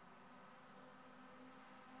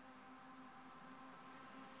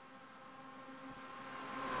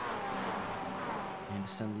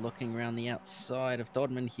 Anderson looking around the outside of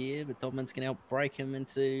Dodman here, but Dodman's going to help break him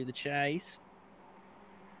into the chase.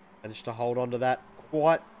 Managed to hold on to that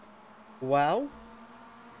quite well.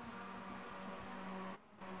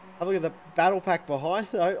 Have a look at the battle pack behind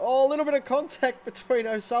though. Oh, a little bit of contact between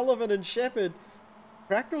O'Sullivan and Shepherd.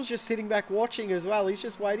 Cracknell's just sitting back watching as well. He's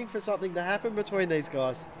just waiting for something to happen between these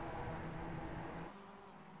guys.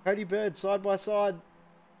 Cody Bird side by side.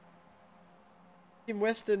 Tim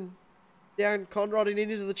Weston down Conrad and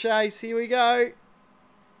into the chase. Here we go.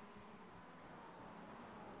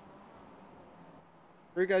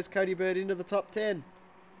 Through goes Cody Bird into the top 10.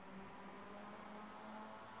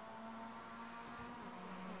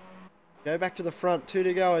 Go back to the front, 2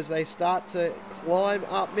 to go as they start to climb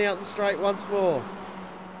up Mountain Straight once more.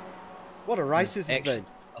 What a race this has been.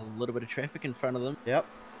 A little bit of traffic in front of them. Yep.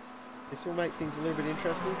 This will make things a little bit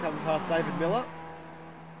interesting, coming past David Miller.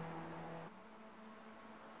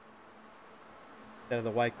 Out of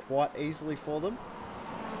the way quite easily for them.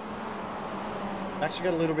 Actually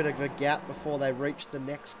got a little bit of a gap before they reach the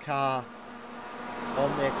next car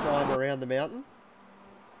on their climb around the mountain.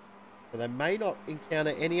 So they may not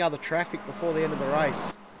encounter any other traffic before the end of the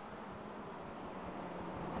race.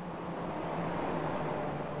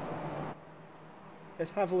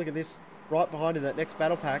 Let's have a look at this right behind in that next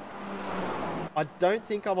battle pack. I don't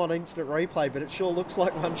think I'm on instant replay, but it sure looks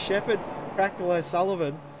like one. Shepherd, Cracknell,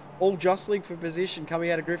 O'Sullivan, all jostling for position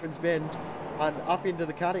coming out of Griffin's Bend and up into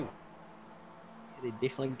the cutting. They're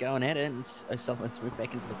definitely going at it, and O'Sullivan's moved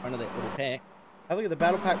back into the front of that little pack. Have a look at the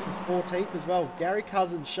battle pack for 14th as well. Gary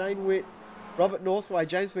Cousins, Shane Witt, Robert Northway,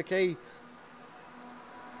 James McKee.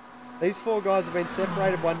 These 4 guys have been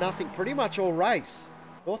separated by nothing pretty much all race.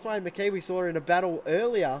 Northway and McKee we saw in a battle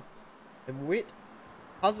earlier, and Witt,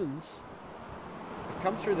 Cousins have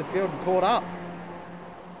come through the field and caught up.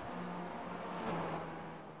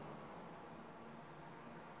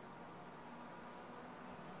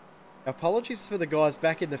 Apologies for the guys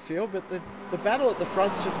back in the field, but the battle at the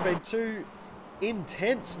front's just been too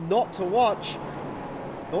intense not to watch.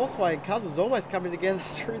 Northway and Cousins almost coming together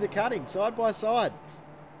through the cutting, side by side.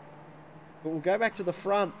 But we'll go back to the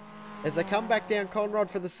front as they come back down Conrad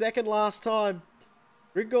for the second last time.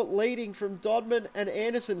 Ridgott leading from Dodman and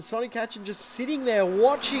Anderson. Sonny Catcher just sitting there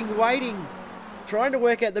watching, waiting, trying to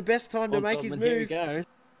work out the best time to make Dodman, his move. Here he goes.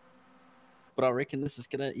 But I reckon this is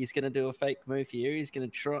he's gonna do a fake move here. He's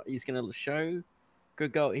gonna show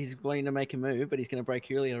good goal. He's wanting to make a move, but he's gonna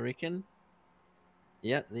break early, I reckon.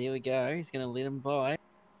 Yeah, there we go. He's gonna let him by.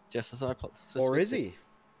 Just as I suspected. Or is he?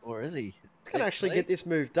 Or is he? He's going to actually get this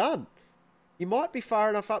move done. He might be far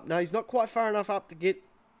enough up. No, he's not quite far enough up to get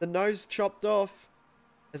the nose chopped off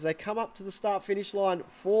as they come up to the start-finish line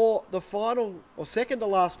for the final, or second to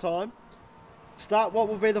last time. Start what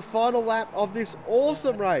will be the final lap of this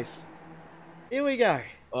awesome race. Here we go.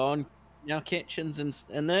 On now, Kitchens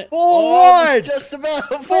and that. Four wide! Just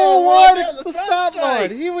about four wide down at the start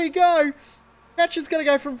line. Here we go. Catcher's going to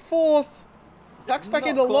go from fourth. Ducks back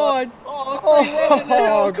into line.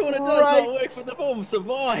 Oh, corner does not work for the form.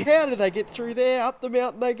 Survive. How did they get through there? Up the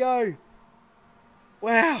mountain they go.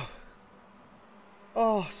 Wow.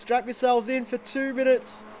 Oh, strap yourselves in for 2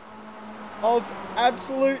 minutes of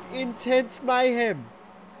absolute intense mayhem.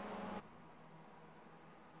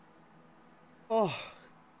 Oh.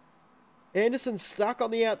 Anderson's stuck on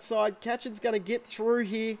the outside. Catchin's going to get through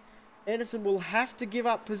here. Anderson will have to give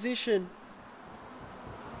up position.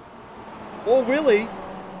 Or will he?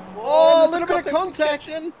 Oh, a little bit of contact.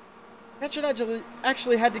 Catchin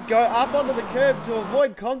actually had to go up onto the curb to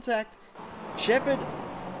avoid contact. Shepherd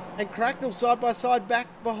and Cracknell side by side back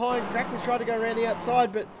behind. Cracknell tried to go around the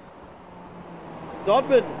outside, but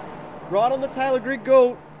Dodman right on the tail of Greg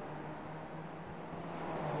Gould.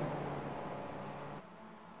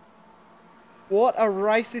 What a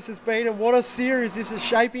race this has been, and what a series this is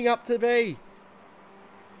shaping up to be.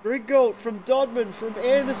 Greg Gould from Dodman, from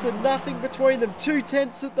Anderson, nothing between them.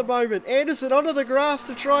 2/10 at the moment. Anderson onto the grass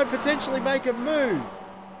to try and potentially make a move.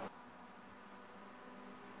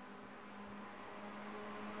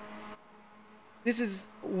 This is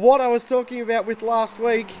what I was talking about with last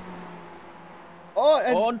week. Oh,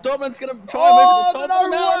 and Dodman's going to try and move to the top of the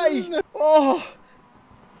mountain. Way. Oh.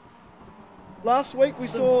 Last week we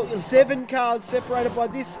saw 7 cars separated by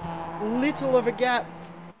this little of a gap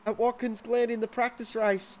at Watkins Glen in the practice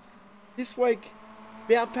race. This week,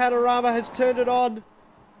 Mount Panorama has turned it on.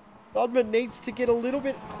 Dodman needs to get a little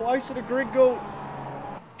bit closer to Greg Gould.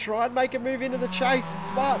 Try and make a move into the chase,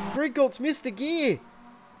 but Greg Gould's missed a gear.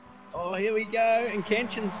 Oh, here we go. And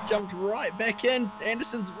Kenshin's jumped right back in.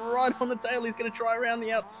 Anderson's right on the tail. He's going to try around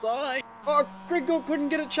the outside. Oh, Greg Gould couldn't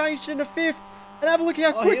get it changed into 5th. And have a look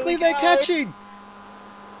how quickly they're catching.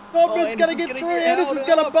 Dodman's going to get through. Anderson's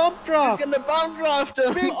going to bump draft. He's going to bump draft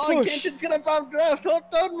him. Big push. Kenshin's going to bump draft.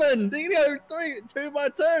 Dodman. They're going to go 2 by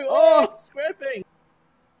 2. Oh, scrapping.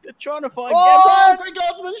 They're trying to find gaps. Oh, Greg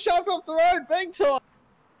Gould's been shoved off the road big time.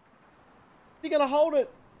 They're going to hold it.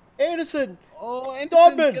 Anderson. Oh,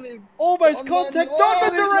 Dodman. Almost contact.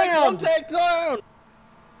 Dodman's around. Contact zone.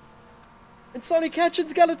 And Sonny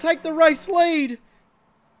Catchin's going to take the race lead.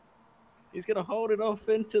 He's going to hold it off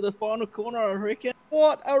into the final corner, I reckon.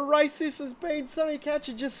 What a race this has been. Sonny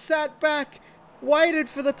Catchin just sat back, waited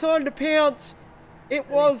for the time to pounce. It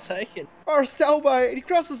was Forrest Elbow, and he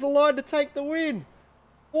crosses the line to take the win.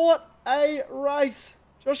 What a race.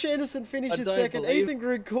 Josh Anderson finishes second. Ethan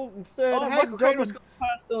Greg Coulton third. Oh, Michael Cramer's got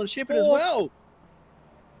past Dylan Shepherd as well.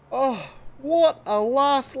 Oh, what a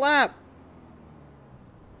last lap.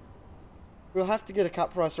 We'll have to get a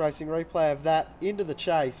Cup Price Racing replay of that into the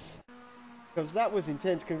chase, because that was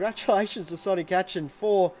intense. Congratulations to Sonny Catchin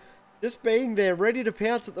for just being there, ready to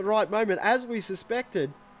pounce at the right moment, as we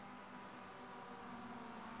suspected.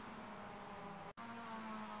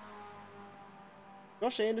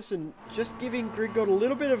 Josh Anderson just giving Greg Gould a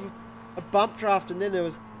little bit of a bump draft, and then there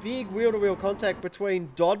was big wheel-to-wheel contact between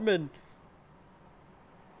Dodman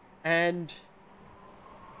and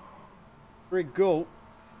Greg Gould,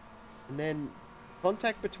 and then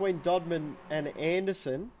contact between Dodman and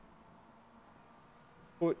Anderson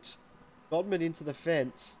put Dodman into the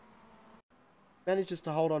fence. Manages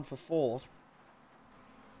to hold on for 4th.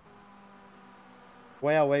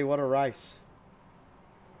 Wowee, what a race.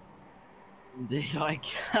 Indeed, I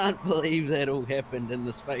can't believe that all happened in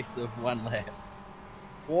the space of 1 lap.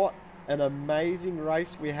 What an amazing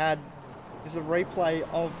race we had. Is a replay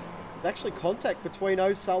of actually contact between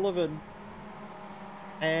O'Sullivan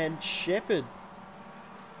and Shepherd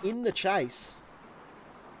in the chase.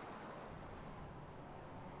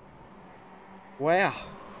 Wow.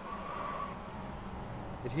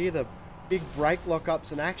 You could hear the big brake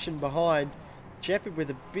lockups and action behind. Shepherd with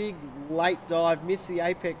a big late dive, missed the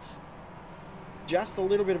apex. Just a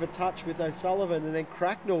little bit of a touch with O'Sullivan, and then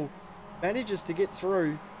Cracknell manages to get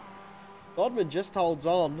through. Dodman just holds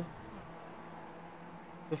on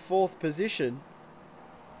the 4th position.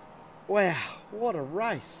 Wow, what a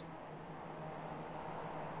race.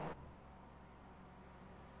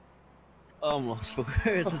 I'm lost for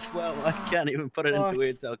words as well. I can't even put it into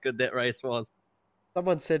words how good that race was.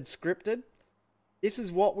 Someone said scripted. This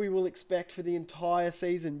is what we will expect for the entire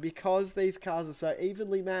season, because these cars are so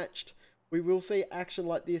evenly matched. We will see action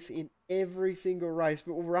like this in every single race,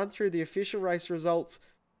 but we'll run through the official race results.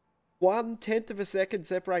 1/10 of a second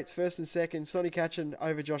separates first and second. Sonny Catchin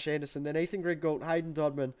over Josh Anderson. Then Ethan Griggold, Hayden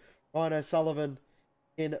Dodman, Ryan O'Sullivan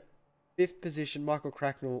in 5th position. Michael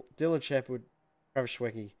Cracknell, Dylan Shepherd, Travis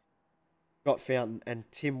Schwecke, Scott Fountain, and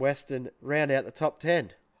Tim Weston round out the top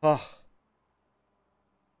 10. Oh.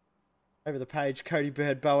 Over the page, Cody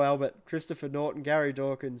Bird, Bo Albert, Christopher Norton, Gary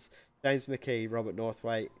Dawkins, James McKee, Robert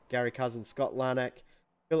Northway, Gary Cousins, Scott Larnack,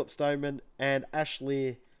 Philip Stoneman, and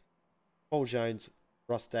Ashley, Paul Jones,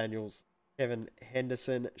 Ross Daniels, Kevin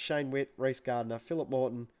Henderson, Shane Witt, Reese Gardner, Philip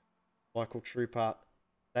Morton, Michael Trooper,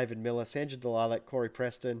 David Miller, Sandra Delalek, Corey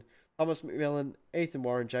Preston, Thomas McMillan, Ethan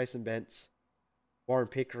Warren, Jason Bentz, Warren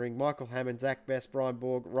Pickering, Michael Hammond, Zach Best, Brian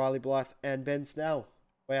Borg, Riley Blythe, and Ben Snell.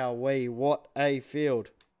 Wowee, what a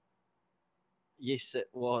field. Yes, it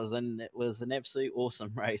was, and it was an absolute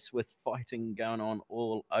awesome race with fighting going on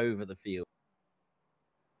all over the field.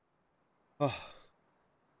 Oh.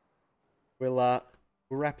 We'll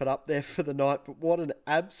wrap it up there for the night, but what an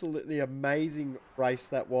absolutely amazing race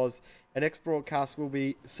that was. Our next broadcast will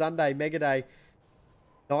be Sunday, Mega Day,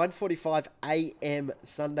 9:45 a.m.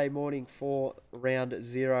 Sunday morning for round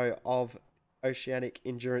 0 of Oceanic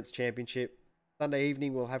Endurance Championship. Sunday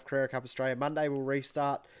evening we'll have Carrera Cup Australia. Monday we'll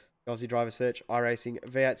restart the Aussie Driver Search iRacing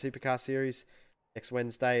V8 Supercar Series. Next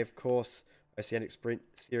Wednesday, of course, Oceanic Sprint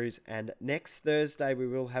Series. And next Thursday we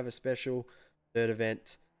will have a special third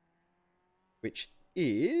event, which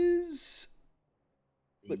is...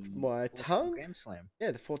 Flip my tongue. Grand Slam.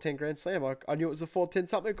 Yeah, the 410 Grand Slam. I knew it was the 410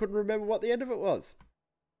 something. I couldn't remember what the end of it was.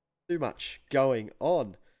 Too much going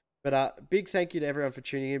on. But big thank you to everyone for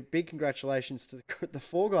tuning in. Big congratulations to the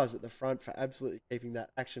 4 guys at the front for absolutely keeping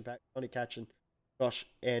that action back. Sonny Catchin, Josh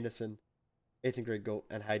Anderson, Ethan Griggle,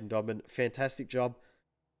 and Hayden Dodman. Fantastic job.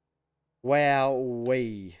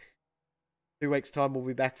 Wowee. 2 weeks' time, we'll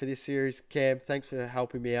be back for this series. Cam, thanks for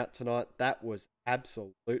helping me out tonight. That was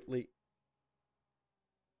absolutely...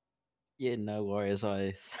 Yeah, no worries.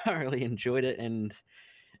 I thoroughly enjoyed it, and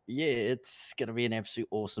yeah, it's going to be an absolute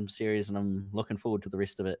awesome series, and I'm looking forward to the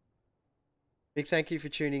rest of it. Big thank you for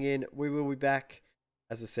tuning in. We will be back,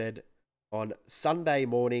 as I said, on Sunday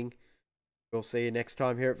morning. We'll see you next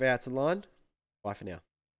time here at V8 Online. Bye for now.